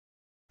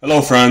Hello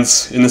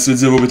friends, in this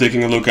video we'll be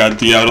taking a look at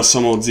the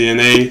autosomal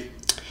DNA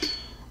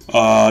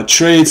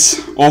traits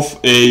of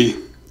a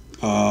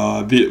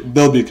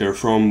Beaker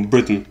from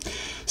Britain.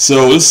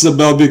 So this is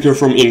a Beaker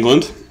from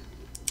England.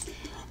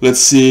 Let's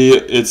see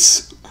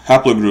its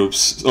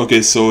haplogroups.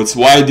 Okay, so its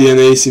Y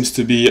DNA seems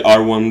to be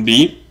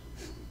R1b.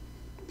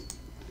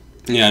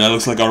 Yeah, that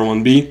looks like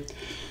R1b.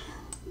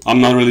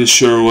 I'm not really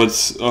sure what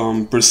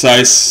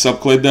precise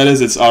subclade that is.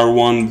 It's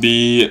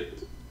R1b,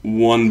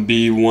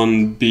 1b,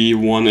 1b,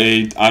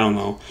 1a, I don't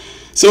know.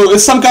 So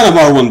it's some kind of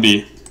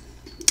R1b.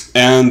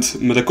 And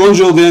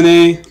mitochondrial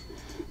DNA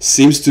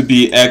seems to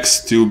be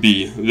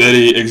X2b.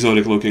 Very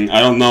exotic looking. I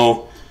don't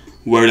know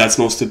where that's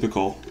most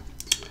typical.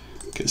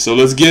 Okay, so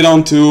let's get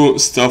on to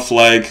stuff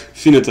like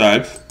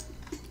phenotype.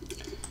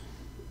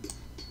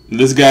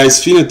 This guy's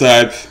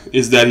phenotype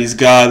is that he's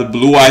got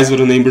blue eyes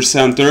with an amber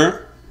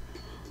center,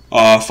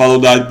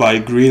 followed out by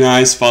green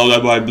eyes, followed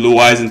out by blue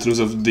eyes in terms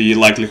of the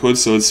likelihood.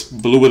 So it's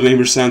blue with an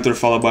amber center,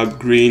 followed by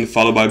green,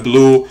 followed by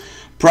blue.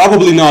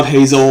 Probably not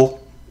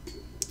hazel,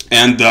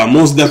 and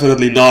most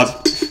definitely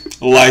not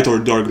light or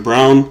dark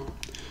brown.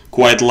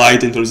 Quite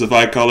light in terms of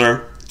eye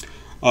color.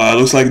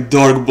 Looks like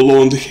dark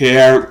blonde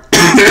hair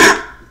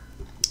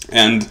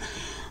and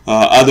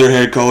other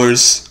hair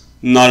colors.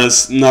 Not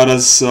as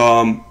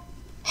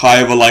high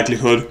of a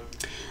likelihood.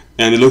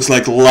 And it looks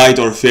like light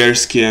or fair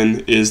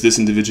skin is this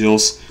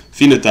individual's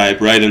phenotype,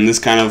 right? And this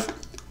kind of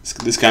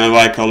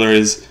eye color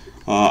is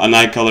an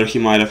eye color he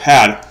might have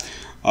had.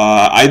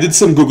 I did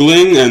some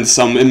googling and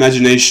some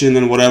imagination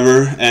and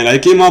whatever, and I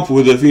came up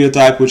with a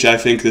phenotype which I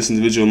think this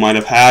individual might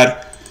have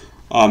had.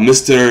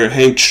 Mr.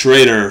 Hank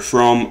Schrader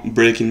from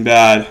Breaking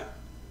Bad,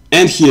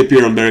 and he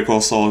appeared on Better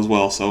Call Saul as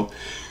well. So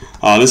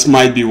this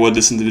might be what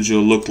this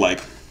individual looked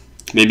like.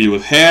 Maybe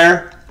with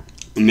hair,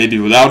 maybe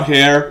without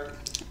hair,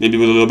 maybe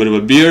with a little bit of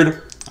a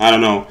beard. I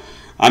don't know.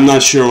 I'm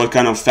not sure what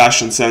kind of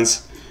fashion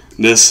sense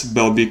this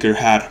Beaker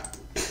had.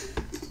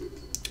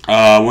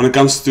 When it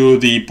comes to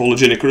the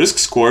polygenic risk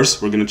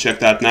scores, we're going to check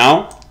that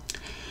now.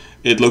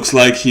 It looks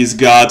like he's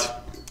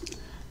got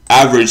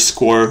average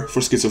score for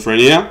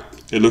schizophrenia.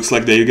 It looks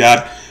like they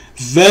got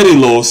very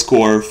low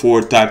score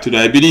for type 2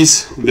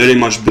 diabetes, very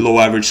much below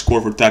average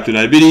score for type 2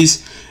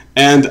 diabetes,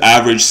 and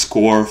average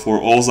score for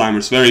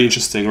Alzheimer's. Very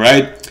interesting,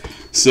 right?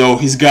 So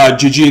he's got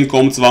GG in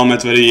Comte's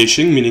Valmet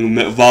variation, meaning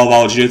Val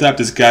genotype.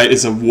 This guy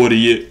is a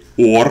warrior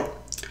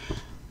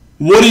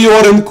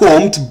in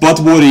Comte, but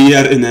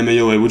warrior in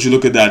MAOA. Would you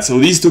look at that? So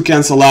these two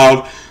cancel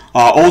out.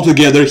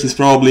 Altogether, he's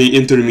probably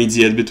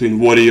intermediate between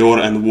warrior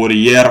and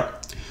warrior.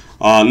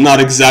 Not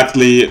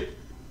exactly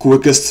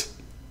quickest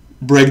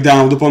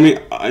breakdown of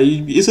dopamine.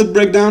 Is it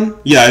breakdown?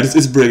 Yeah,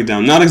 it's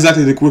breakdown. Not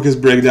exactly the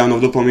quickest breakdown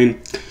of dopamine.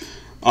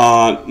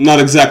 Not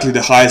exactly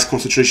the highest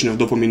concentration of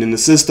dopamine in the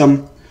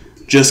system.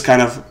 Just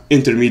kind of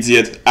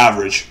intermediate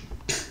average.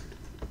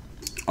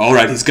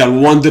 Alright, he's got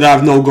one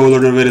derived no-go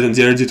innervated and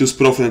 0 G2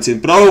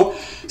 profenacin pro,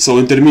 so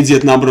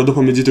intermediate number of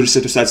dopamine G2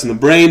 receptor sites in the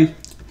brain.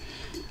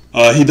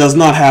 He does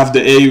not have the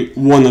A1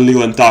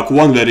 allele and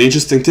TOC1, very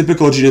interesting,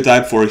 typical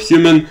genotype for a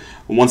human.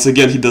 Once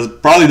again, he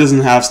probably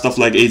doesn't have stuff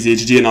like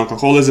ADHD and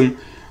alcoholism,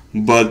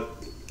 but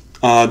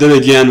then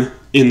again,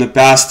 in the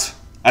past,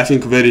 I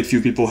think very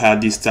few people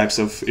had these types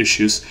of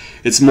issues.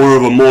 It's more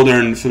of a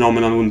modern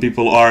phenomenon when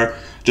people are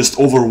just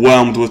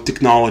overwhelmed with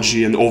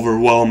technology and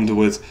overwhelmed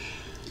with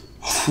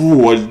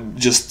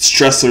just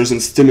stressors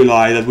and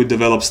stimuli that would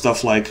develop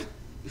stuff like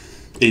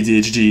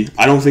ADHD.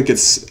 I don't think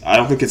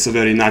it's a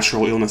very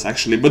natural illness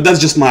actually, but that's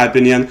just my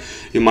opinion.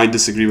 You might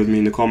disagree with me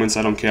in the comments.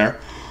 I don't care.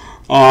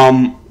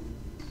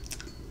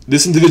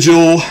 This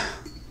individual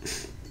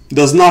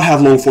does not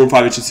have long form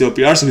 5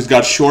 HTTLPR, so he's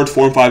got short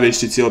form 5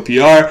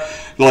 HTTLPR.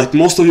 Like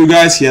most of you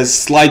guys, he has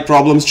slight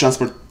problems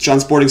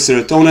transporting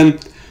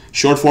serotonin.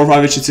 Short form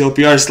 5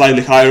 HTTLPR,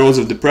 slightly higher odds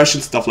of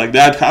depression, stuff like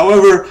that.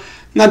 However,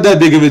 not that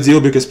big of a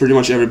deal because pretty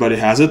much everybody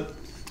has it,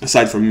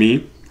 aside from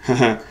me.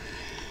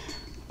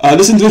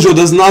 This individual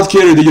does not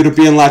carry the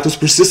European lactose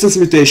persistence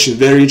mutation.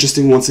 Very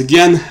interesting once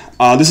again.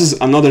 This is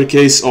another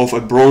case of a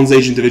Bronze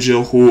Age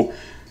individual who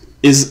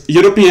is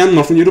European,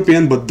 Northern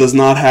European, but does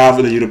not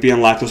have the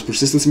European lactose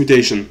persistence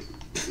mutation.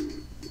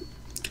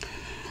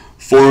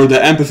 For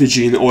the empathy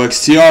gene,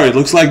 OXTR, it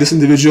looks like this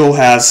individual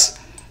has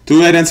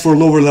two variants for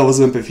lower levels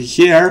of empathy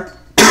here,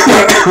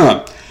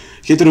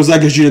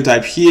 heterozygous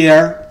genotype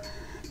here,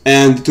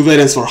 and two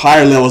variants for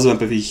higher levels of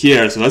empathy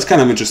here, so that's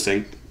kind of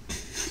interesting.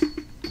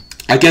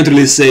 I can't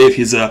really say if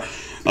he's a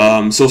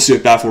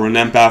sociopath or an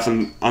empath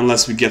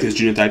unless we get his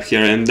genotype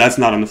here, and that's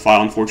not on the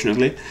file,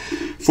 unfortunately.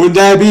 For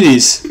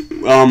diabetes,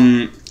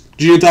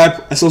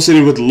 genotype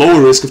associated with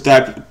lower risk of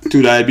type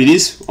 2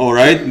 diabetes,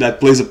 alright, that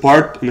plays a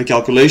part in the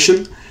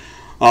calculation.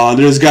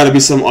 There's got to be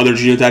some other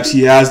genotypes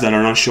he has that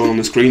are not shown on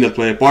the screen that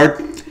play a part.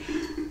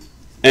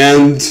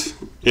 And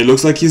it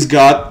looks like he's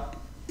got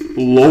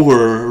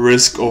lower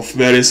risk of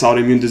various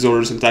autoimmune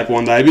disorders and type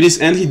 1 diabetes,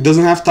 and he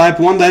doesn't have type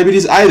 1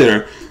 diabetes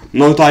either.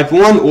 No type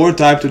 1 or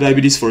type 2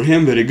 diabetes for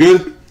him, very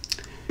good.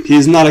 He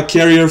is not a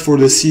carrier for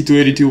the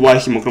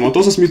C282Y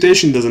hemochromatosis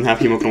mutation, doesn't have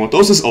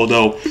hemochromatosis,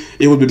 although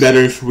it would be better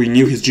if we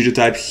knew his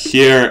genotype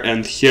here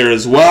and here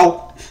as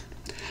well.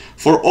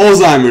 For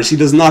Alzheimer's, he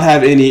does not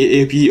have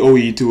any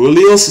APOE2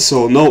 alleles,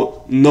 so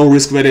no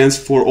risk variants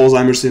for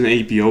Alzheimer's in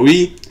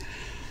APOE.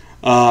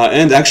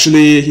 And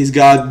actually, he's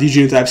got these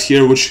genotypes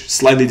here which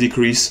slightly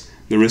decrease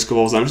the risk of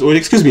Alzheimer's. Wait,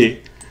 excuse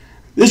me.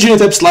 This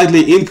genotype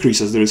slightly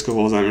increases the risk of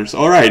Alzheimer's.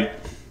 Alright,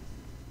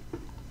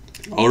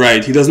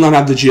 he does not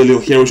have the G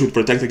allele here which would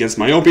protect against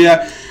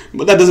myopia,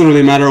 but that doesn't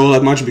really matter all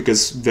that much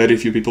because very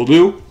few people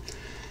do.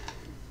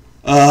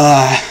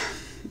 Oh,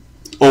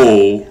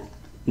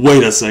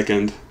 wait a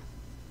second.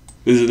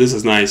 This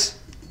is nice.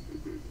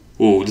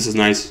 Oh, this is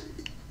nice.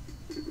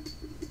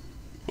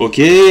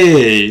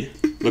 Okay,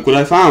 look what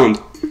I found.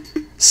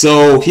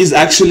 So he's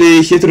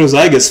actually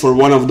heterozygous for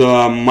one of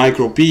the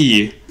micro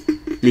P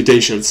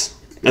mutations.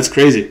 That's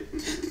crazy.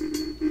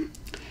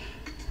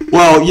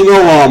 Well, you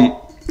know,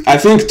 I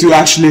think to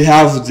actually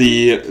have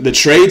the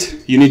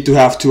trait, you need to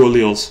have two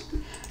alleles.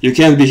 You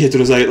can't be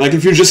heterozygous. Like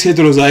if you're just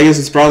heterozygous,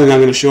 it's probably not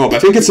going to show up. I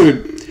think it's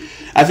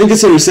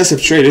a recessive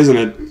trait, isn't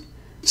it?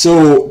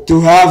 So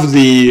to have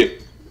the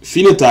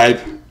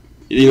phenotype,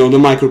 you know, the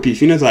micro P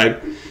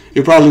phenotype,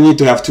 you probably need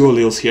to have two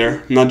alleles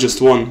here, not just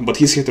one. But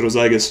he's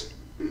heterozygous.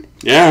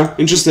 Yeah,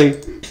 interesting.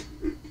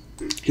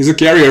 He's a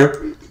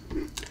carrier.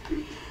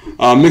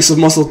 Mix of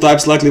muscle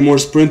types, likely more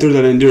sprinter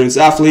than endurance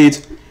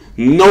athlete.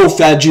 No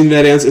fat gene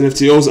variants,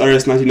 NFTOs,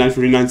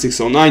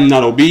 RS9949609,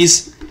 not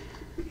obese.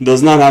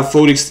 Does not have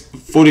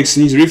photic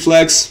sneeze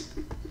reflex.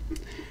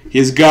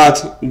 He's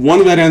got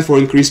one variant for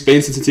increased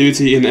pain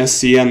sensitivity in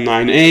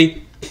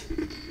SCN9A.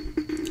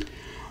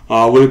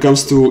 When it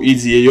comes to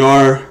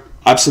EDAR,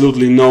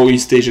 absolutely no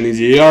East Asian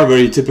EDAR,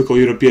 very typical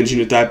European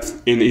genotype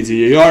in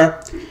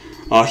EDAR.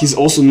 He's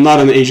also not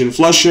an Asian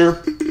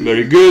flusher,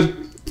 very good.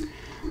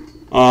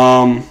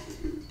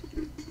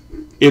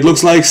 It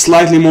looks like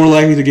slightly more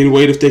likely to gain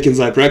weight if taking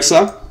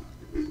Zyprexa.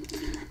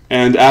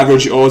 And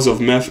average odds of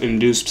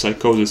meth-induced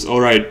psychosis.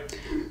 Alright.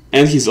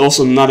 And he's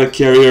also not a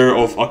carrier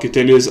of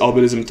cutaneous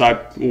albinism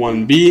type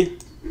 1B.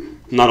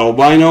 Not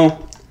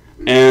albino.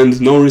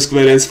 And no risk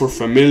variants for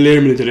familiar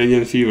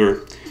Mediterranean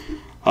fever.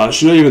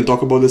 Should I even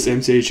talk about this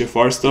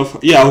MTHFR stuff?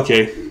 Yeah,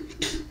 okay.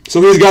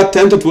 So he's got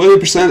 10 to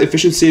 20%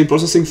 efficiency in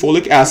processing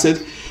folic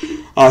acid.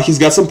 He's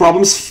got some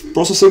problems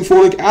processing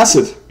folic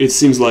acid, it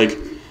seems like.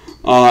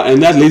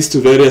 And that leads to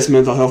various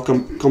mental health,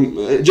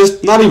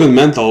 just not even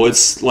mental,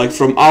 it's like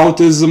from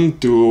autism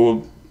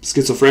to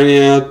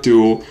schizophrenia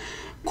to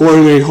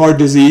coronary heart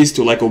disease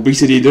to like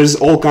obesity. There's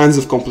all kinds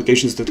of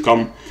complications that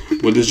come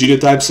with this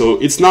genotype, so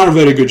it's not a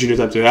very good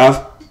genotype to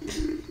have.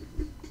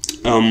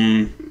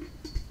 And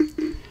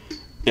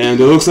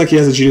it looks like he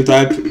has a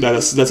genotype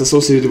that's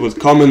associated with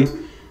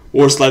common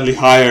or slightly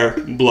higher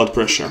blood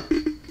pressure.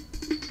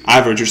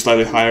 Average or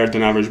slightly higher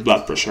than average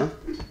blood pressure.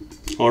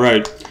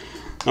 Alright.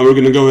 Now we're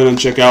going to go ahead and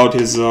check out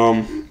his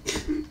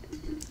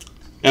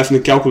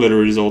ethnic calculator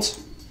results.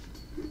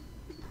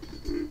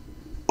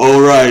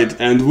 Alright,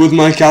 and with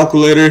my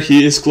calculator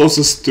he is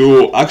closest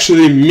to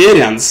actually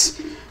Miriams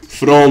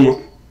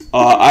from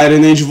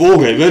Iron Age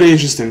Volga. Very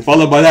interesting.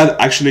 Followed by that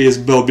actually is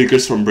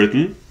Beakers from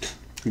Britain.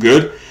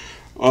 Good.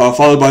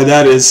 Followed by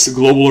that is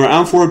Globular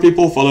Amphora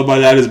people. Followed by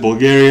that is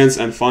Bulgarians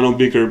and final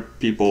Beaker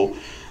people.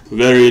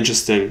 Very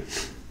interesting.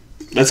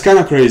 That's kind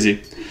of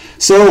crazy.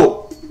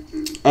 So,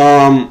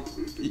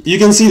 you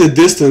can see the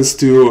distance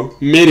to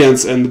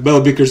Miriams and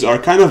Beakers are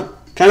kind of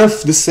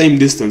the same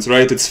distance,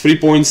 right? It's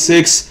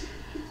 3.6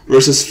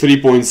 versus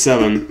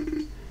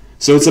 3.7.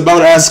 So it's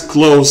about as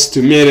close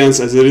to Miriams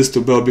as it is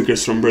to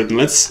Beakers from Britain.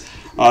 Let's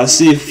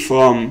see if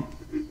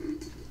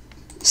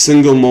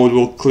single mode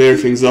will clear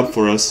things up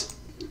for us.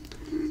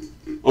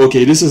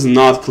 Okay, this is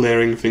not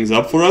clearing things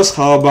up for us.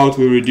 How about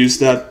we reduce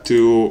that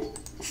to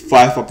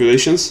 5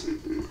 populations?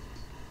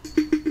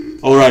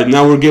 Alright,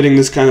 now we're getting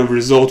this kind of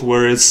result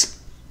where it's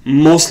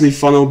mostly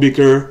funnel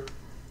Beaker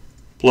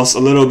plus a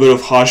little bit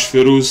of Hash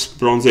Firuz,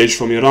 Bronze Age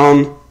from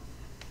Iran,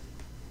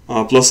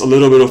 plus a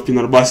little bit of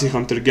Pinarbasi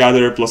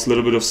hunter-gatherer, plus a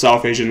little bit of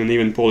South Asian and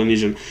even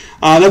Polynesian.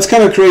 That's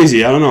kind of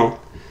crazy, I don't know.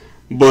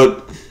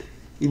 But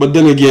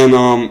then again,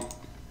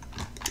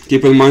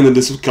 keep in mind that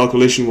this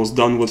calculation was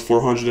done with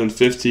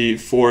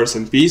 454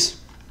 SNPs.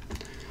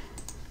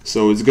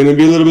 So it's gonna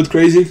be a little bit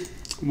crazy.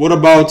 What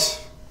about...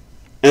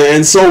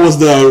 And so was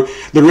the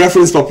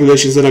reference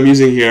populations that I'm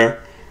using here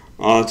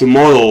to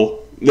model.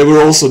 They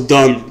were also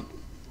done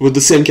with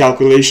the same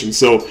calculation.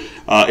 So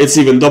it's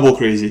even double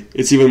crazy.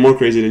 It's even more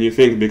crazy than you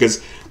think, because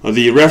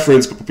the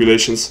reference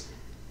populations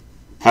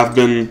have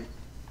been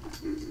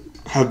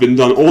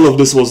done. All of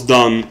this was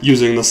done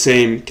using the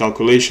same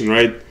calculation,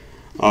 right?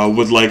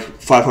 With like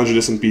 500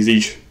 SNPs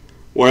each,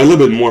 or a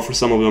little bit more for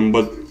some of them,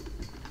 but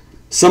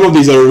some of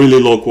these are really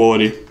low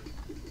quality.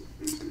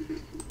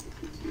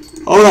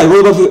 Alright, what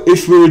about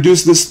if we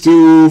reduce this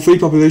to 3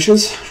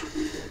 populations?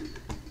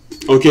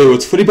 Okay,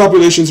 with 3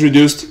 populations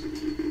reduced,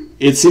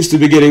 it seems to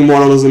be getting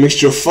modeled as a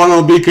mixture of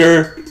funnel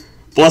Beaker,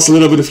 plus a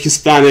little bit of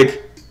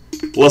Hispanic,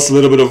 plus a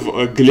little bit of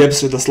Gleb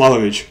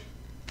Sviatoslavovich.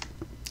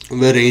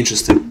 Very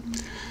interesting.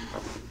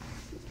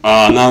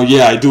 Now,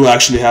 yeah, I do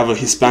actually have a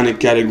Hispanic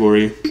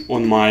category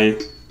on my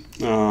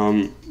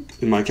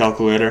in my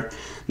calculator.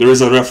 There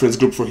is a reference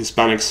group for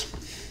Hispanics.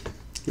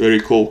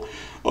 Very cool.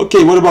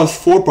 Okay, what about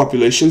 4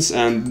 populations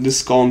and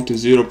this column to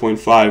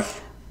 0.5?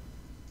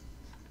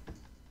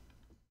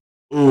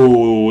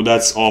 Oh,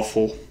 that's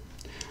awful.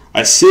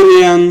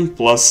 Assyrian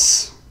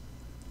plus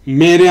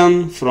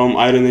Median from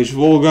Iron Age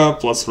Volga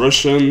plus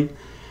Russian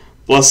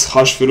plus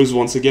Hashferuz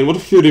once again. What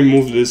if you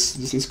remove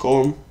this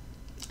column?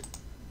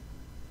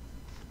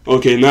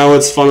 Okay, now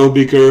it's Funnel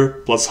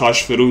Beaker plus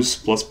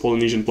Hashferuz plus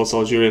Polynesian plus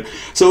Algerian.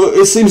 So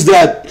it seems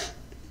that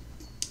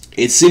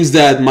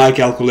my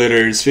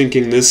calculator is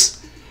thinking this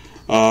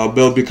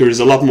Bell Beaker is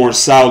a lot more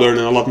southern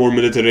and a lot more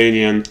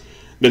Mediterranean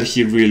than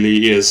he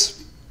really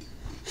is.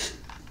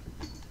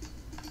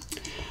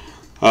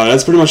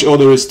 That's pretty much all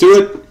there is to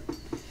it.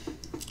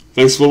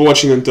 Thanks for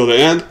watching until the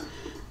end.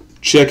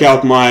 Check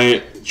out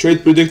my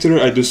trade predictor.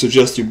 I do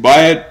suggest you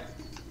buy it.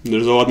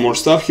 There's a lot more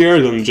stuff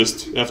here than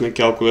just ethnic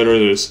calculator.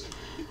 There's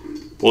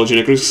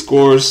polygenic risk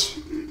scores,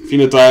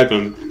 phenotype,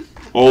 and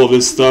all of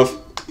this stuff.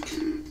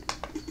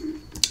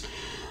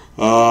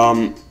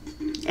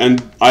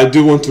 And I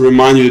do want to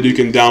remind you that you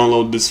can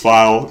download this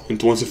file in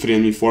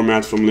 23andMe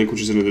format from link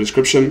which is in the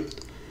description.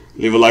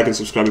 Leave a like and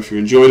subscribe if you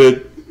enjoyed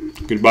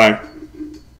it. Goodbye.